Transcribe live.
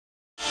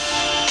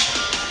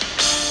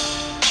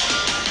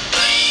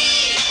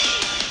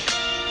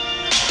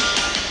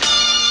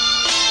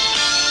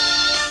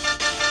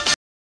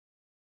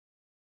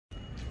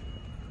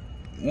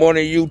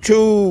Morning,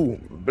 YouTube.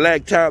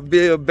 Blacktop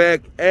Bill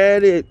back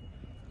at it.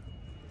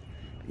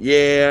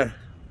 Yeah,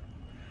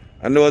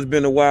 I know it's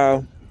been a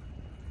while.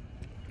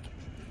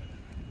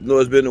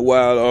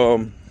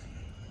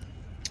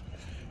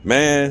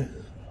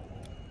 Man,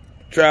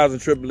 trials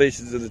and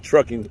tribulations of the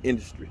trucking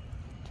industry.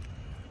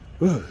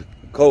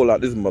 Cold out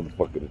this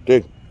motherfucker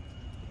today.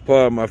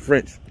 Pardon my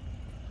French.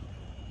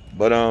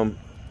 But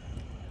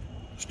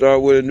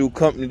start with a new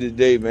company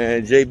today,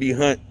 man. J.B.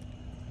 Hunt.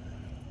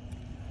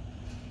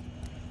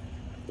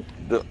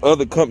 The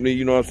other company,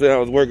 you know what I'm saying, I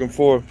was working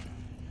for,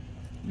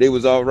 they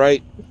was all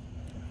right.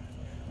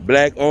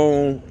 Black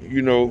owned,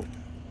 you know,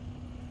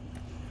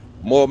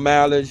 more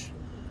mileage,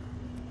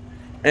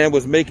 and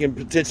was making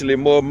potentially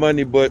more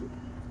money, but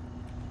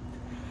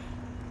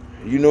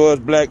you know us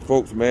black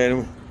folks,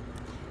 man,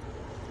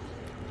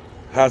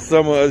 how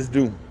some of us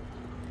do.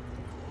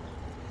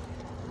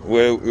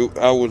 Well,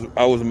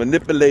 I was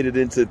manipulated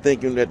into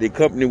thinking that the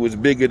company was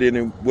bigger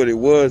than what it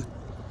was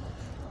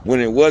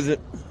when it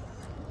wasn't.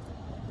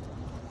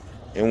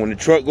 And when the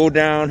truck go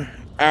down,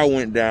 I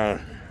went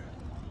down.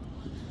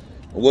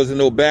 It wasn't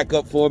no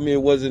backup for me.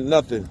 It wasn't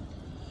nothing.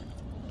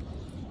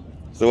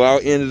 So I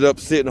ended up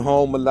sitting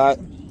home a lot.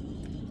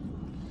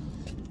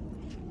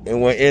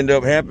 And what ended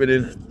up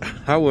happening,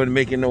 I wasn't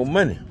making no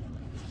money.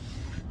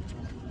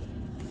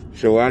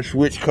 So I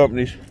switched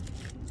companies,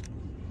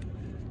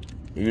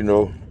 you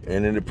know,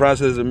 and in the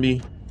process of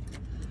me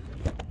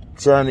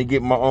trying to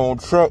get my own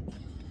truck,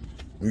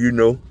 you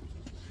know,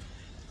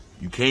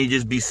 you can't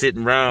just be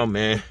sitting around,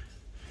 man,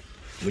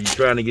 when you're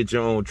trying to get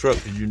your own truck,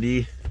 because you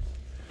need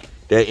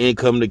that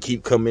income to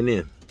keep coming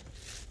in.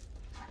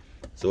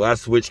 So I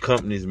switched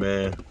companies,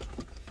 man.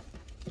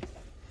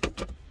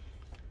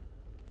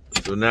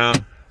 So now,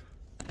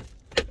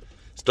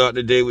 start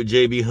the day with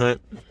J.B.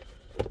 Hunt.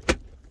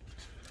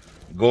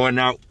 Going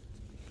out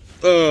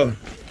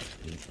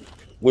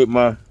with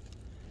my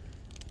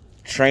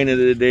trainer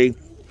today,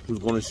 who's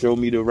going to show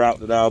me the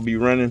route that I'll be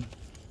running.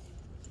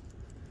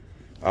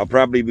 I'll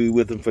probably be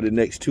with him for the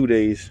next 2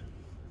 days.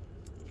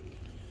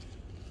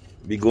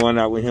 Be going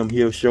out with him.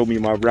 He'll show me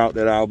my route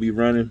that I'll be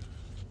running.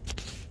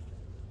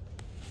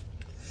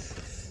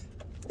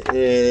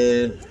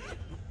 And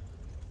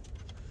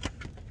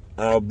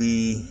I'll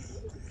be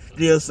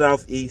still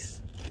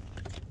southeastern,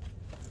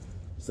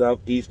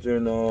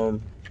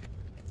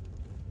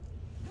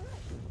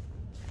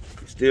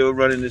 still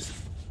running this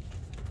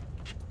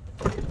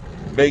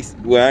base.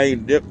 Well, I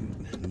ain't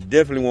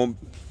definitely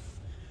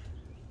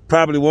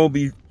probably won't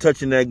be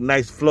touching that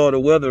nice Florida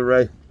weather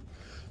right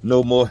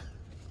no more.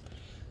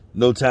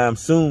 No time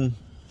soon.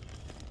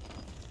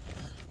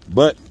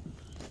 But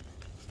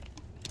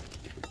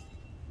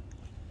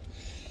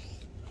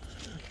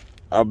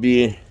I'll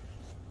be in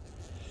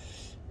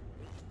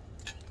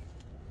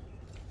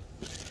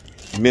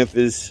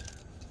Memphis,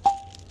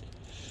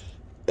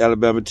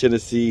 Alabama,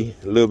 Tennessee,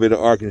 a little bit of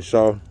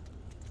Arkansas.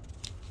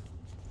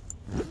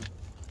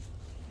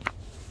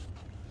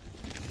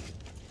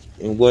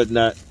 And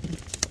whatnot.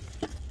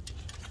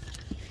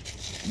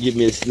 Give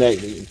me a snack.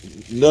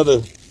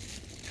 Another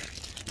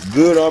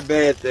good or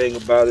bad thing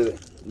about it,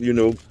 you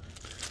know,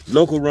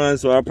 local run,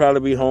 so I'll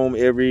probably be home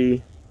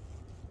the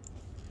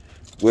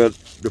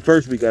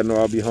first week I know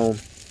I'll be home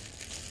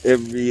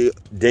every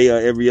day or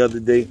every other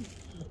day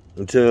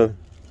until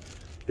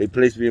they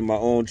place me in my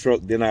own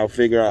truck. Then I'll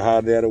figure out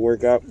how that'll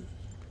work out.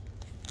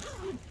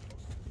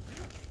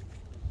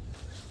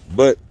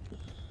 But,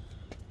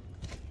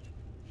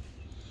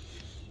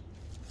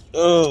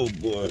 oh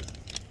boy,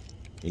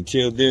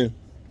 until then,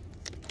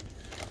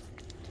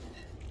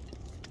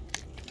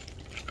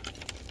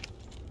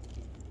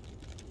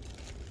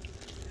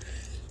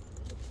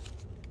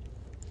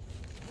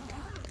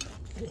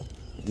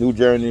 new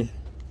journey,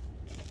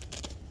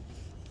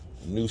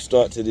 new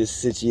start to this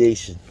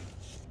situation.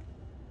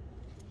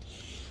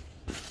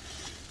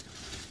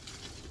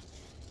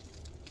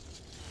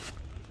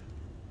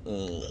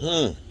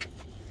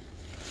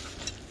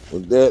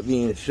 With that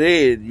being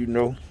said, you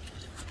know,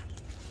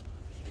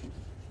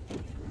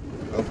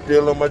 I'm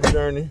still on my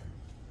journey.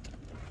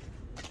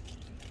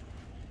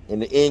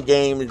 And the end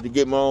game is to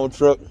get my own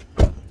truck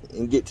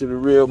and get to the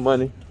real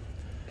money.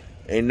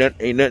 Ain't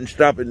nothing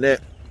stopping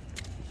that.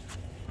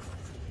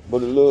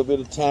 But a little bit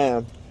of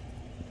time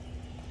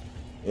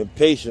and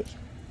patience.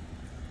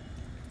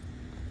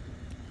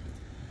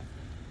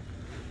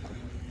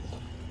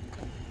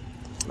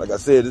 Like I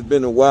said, it's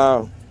been a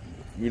while,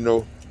 you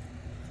know.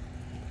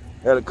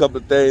 Had a couple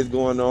of things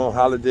going on,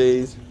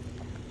 holidays.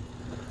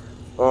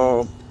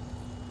 My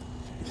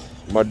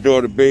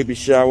daughter baby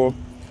shower,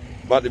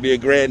 about to be a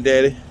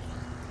granddaddy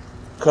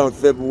come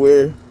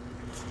February.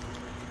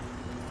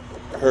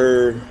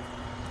 Her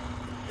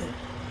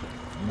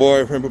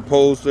boyfriend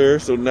proposed to her,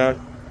 so now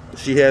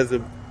she has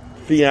a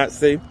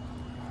fiance,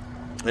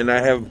 and I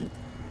have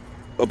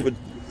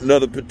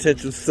another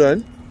potential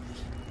son-in-law.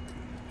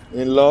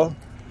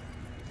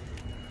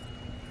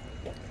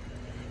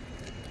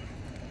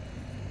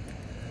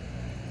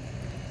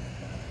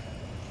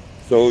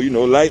 So, you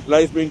know,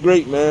 life's been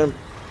great, man.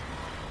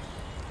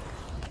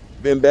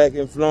 Been back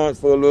in Florence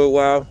for a little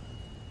while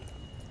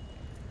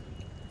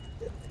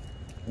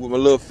with my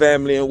little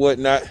family and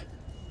whatnot.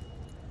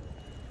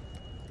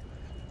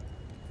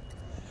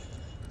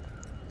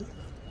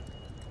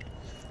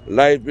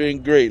 Life's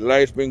been great.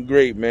 Life's been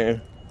great,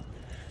 man.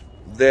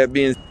 That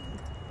being,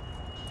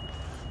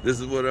 this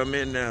is what I'm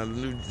in now.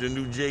 The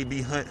new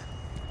JB Hunt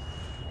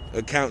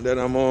account that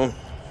I'm on.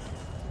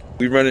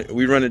 We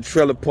running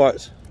trailer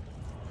parts.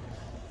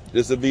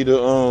 This will be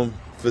the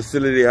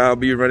facility I'll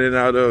be running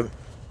out of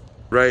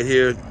right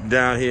here,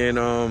 down here in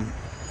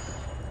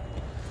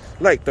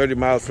like 30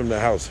 miles from the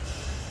house.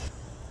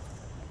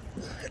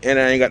 And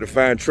I ain't got to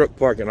find truck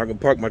parking. I can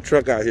park my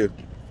truck out here.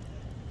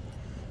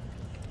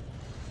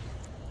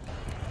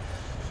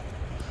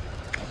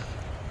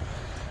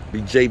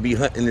 Be JB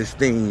Hunting this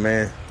thing,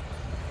 man.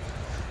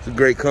 It's a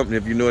great company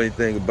if you know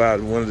anything about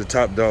it. One of the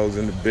top dogs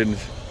in the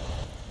business.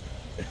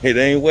 It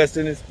ain't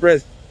Western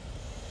Express.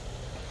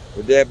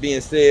 With that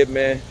being said,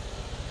 man,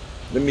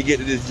 let me get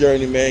to this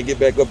journey, man. Get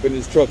back up in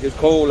this truck. It's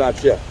cold out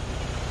here.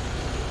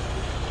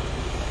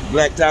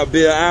 Blacktop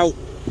Bill out.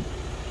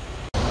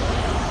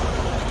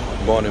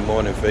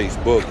 Morning,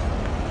 Facebook.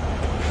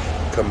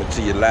 Coming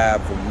to you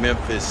live from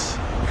Memphis.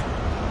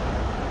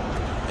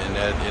 In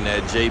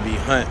that JB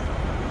Hunt.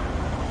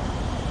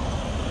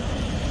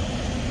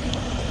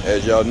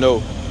 As y'all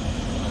know,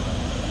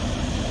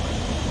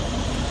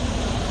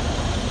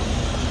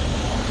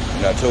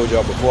 and I told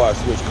y'all before I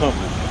switched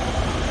companies.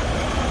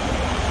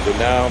 So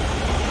now,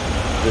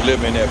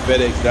 delivering at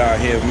FedEx down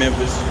here in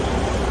Memphis.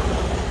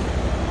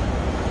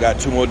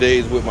 Got 2 more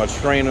days with my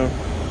trainer.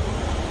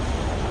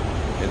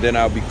 And then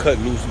I'll be cut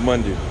loose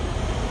Monday.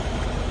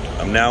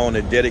 I'm now on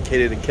a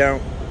dedicated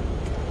account,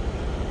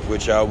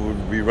 which I will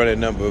be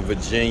running number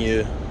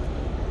Virginia,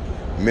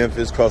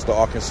 Memphis, across the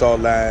Arkansas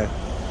line,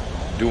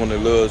 doing the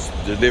little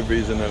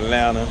deliveries in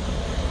Atlanta,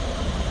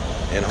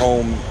 and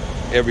home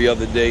every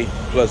other day,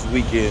 plus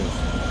weekends,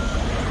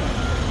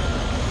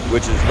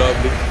 which is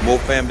lovely. More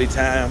family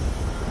time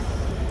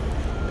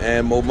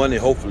and more money,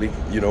 hopefully.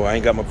 You know, I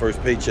ain't got my first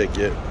paycheck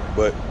yet,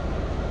 but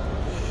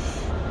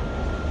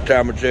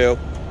time will tell.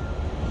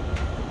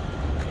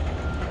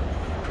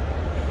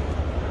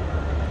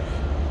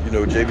 You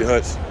know, JB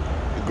Hunt's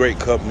a great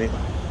company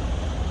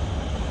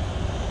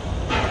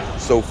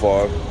so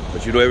far,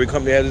 but you know, every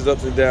company has its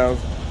ups and downs,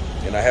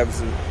 and I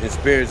haven't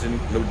experienced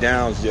no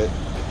downs yet.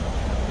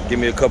 Give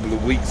me a couple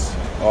of weeks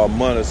or a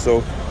month or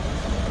so,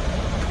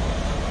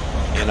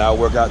 and I'll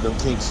work out them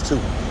kinks too.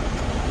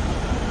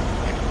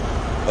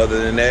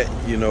 Other than that,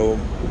 you know,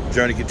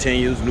 journey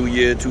continues. New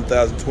year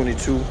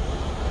 2022,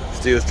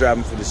 still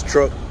striving for this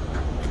truck.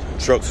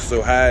 Trucks are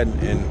so high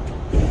and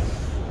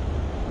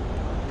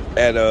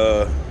at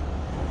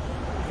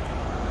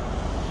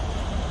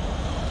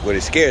well,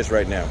 it's scarce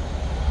right now.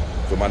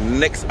 So my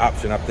next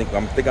option, I think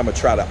I'm gonna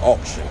try the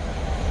auction.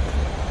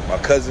 My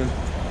cousin,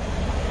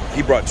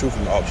 he brought 2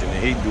 from the auction,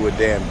 and he do it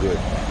damn good.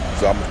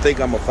 So I'm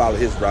gonna follow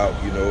his route.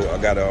 You know, I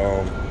got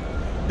a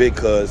big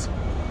cuz.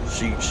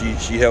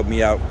 She helped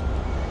me out,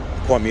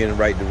 point me in the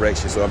right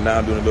direction. So I'm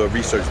now doing a little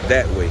research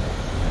that way.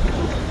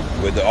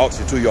 With the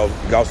auction too, you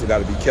also got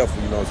to be careful.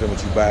 You know what I'm saying?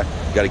 What you buy,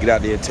 you got to get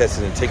out there and test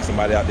it, and take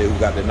somebody out there who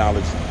got the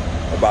knowledge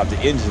about the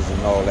engines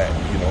and all that.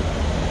 You know.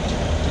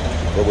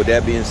 But with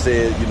that being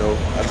said, you know,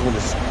 I just want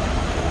to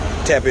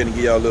tap in and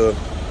give y'all a little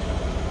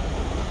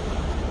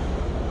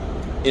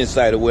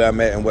insight of where I'm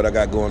at and what I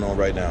got going on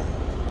right now.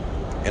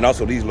 And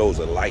also, these loads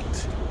are light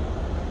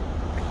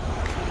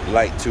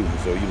too.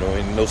 So, you know,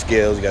 ain't no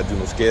scales. You got to do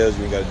no scales.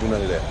 You ain't got to do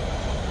none of that.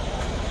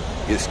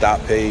 Get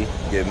stop pay,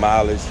 get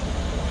mileage,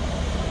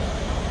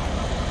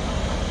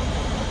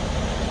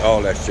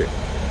 all that shit.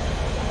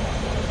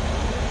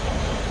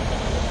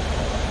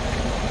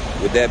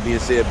 With that being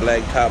said,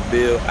 Blacktop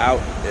Bill out,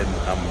 and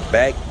I'm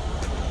back.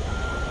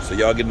 So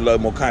y'all getting a lot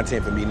more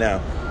content from me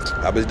now.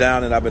 I was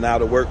down and I've been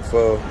out of work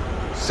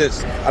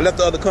since I left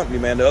the other company,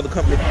 man. The other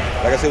company,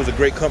 like I said, was a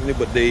great company,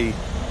 but they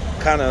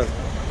kind of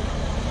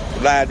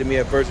lied to me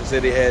at first and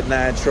said they had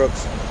 9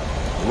 trucks.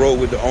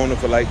 Rode with the owner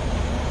for like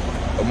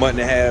a month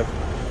and a half,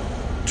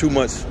 2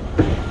 months,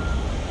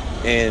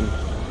 and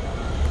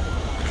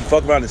he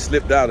fucked around and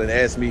slipped out and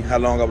asked me how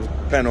long I was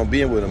planning on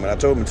being with him, and I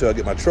told him until I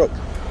get my truck.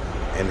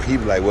 And he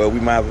was like, well, we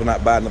might as well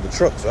not buy another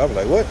truck. So I was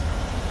like, what?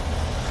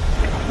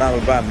 Not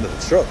gonna buy another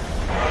truck.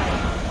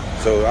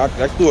 So I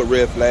threw up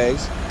red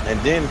flags. And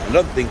then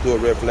another thing threw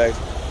up red flags.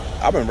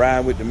 I've been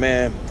riding with the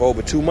man for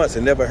over 2 months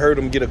and never heard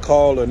him get a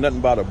call or nothing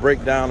about a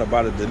breakdown,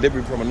 about a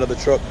delivery from another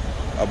truck,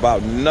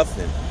 about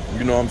nothing.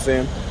 You know what I'm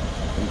saying?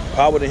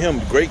 Power to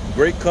him.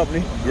 Great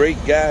company, great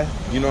guy.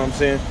 You know what I'm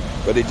saying?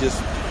 But it just,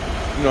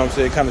 you know what I'm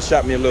saying, kind of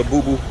shot me a little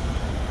boo-boo.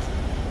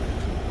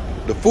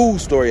 The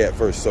food story at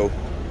first, so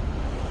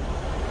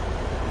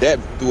that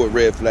threw up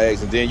red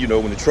flags. And then, you know,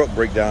 when the truck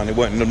break down, there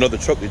wasn't another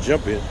truck to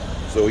jump in.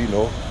 So, you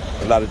know,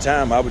 a lot of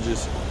time I was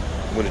just,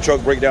 when the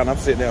truck break down, I'm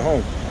sitting at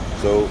home.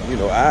 So, you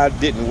know, I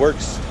didn't work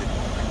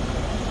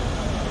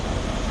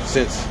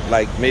since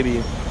like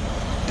maybe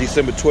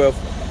December 12th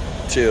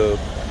till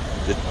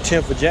the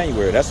 10th of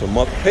January. That's a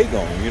month of pay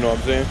gone, you know what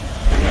I'm saying?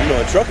 You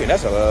know, in trucking,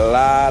 that's a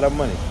lot of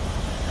money.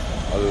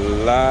 A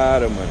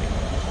lot of money.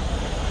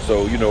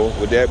 So, you know,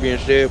 with that being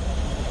said,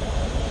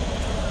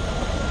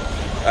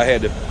 I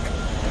had to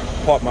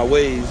part my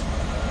ways,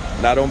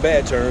 not on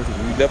bad terms.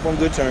 We left on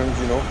good terms,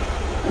 you know.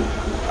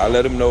 I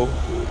let him know,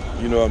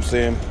 you know what I'm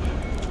saying,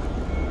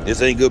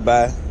 this ain't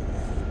goodbye.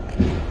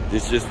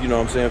 This just, you know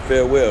what I'm saying,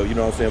 farewell. You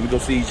know what I'm saying? We're going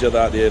to see each other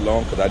out there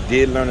long, because I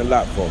did learn a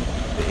lot from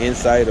him. The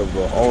insight of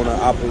an owner,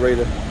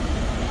 operator,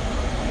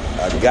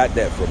 I got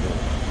that from him.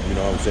 You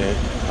know what I'm saying?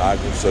 I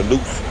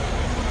salutes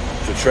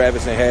to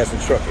Travis and Harrison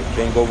Trucking.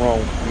 Can't go wrong,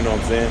 you know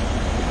what I'm saying?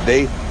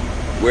 They,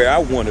 where I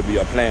want to be,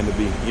 I plan to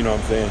be, you know what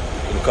I'm saying,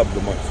 in a couple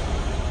of months.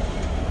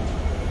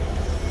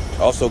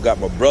 I also got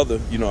my brother,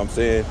 you know what I'm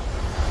saying,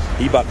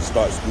 he about to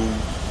start school.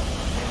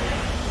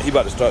 He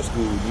about to start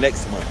school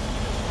next month,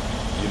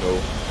 you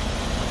know.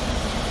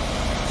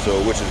 So,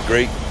 which is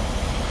great.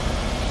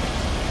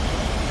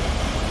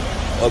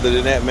 Other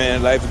than that,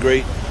 man, life's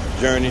great.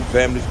 Journey,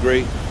 family's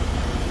great.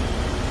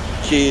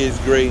 Kids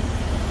great.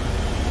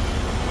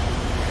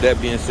 That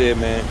being said,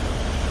 man,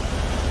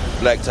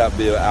 Blacktop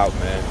Bill out,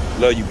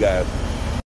 man. Love you guys.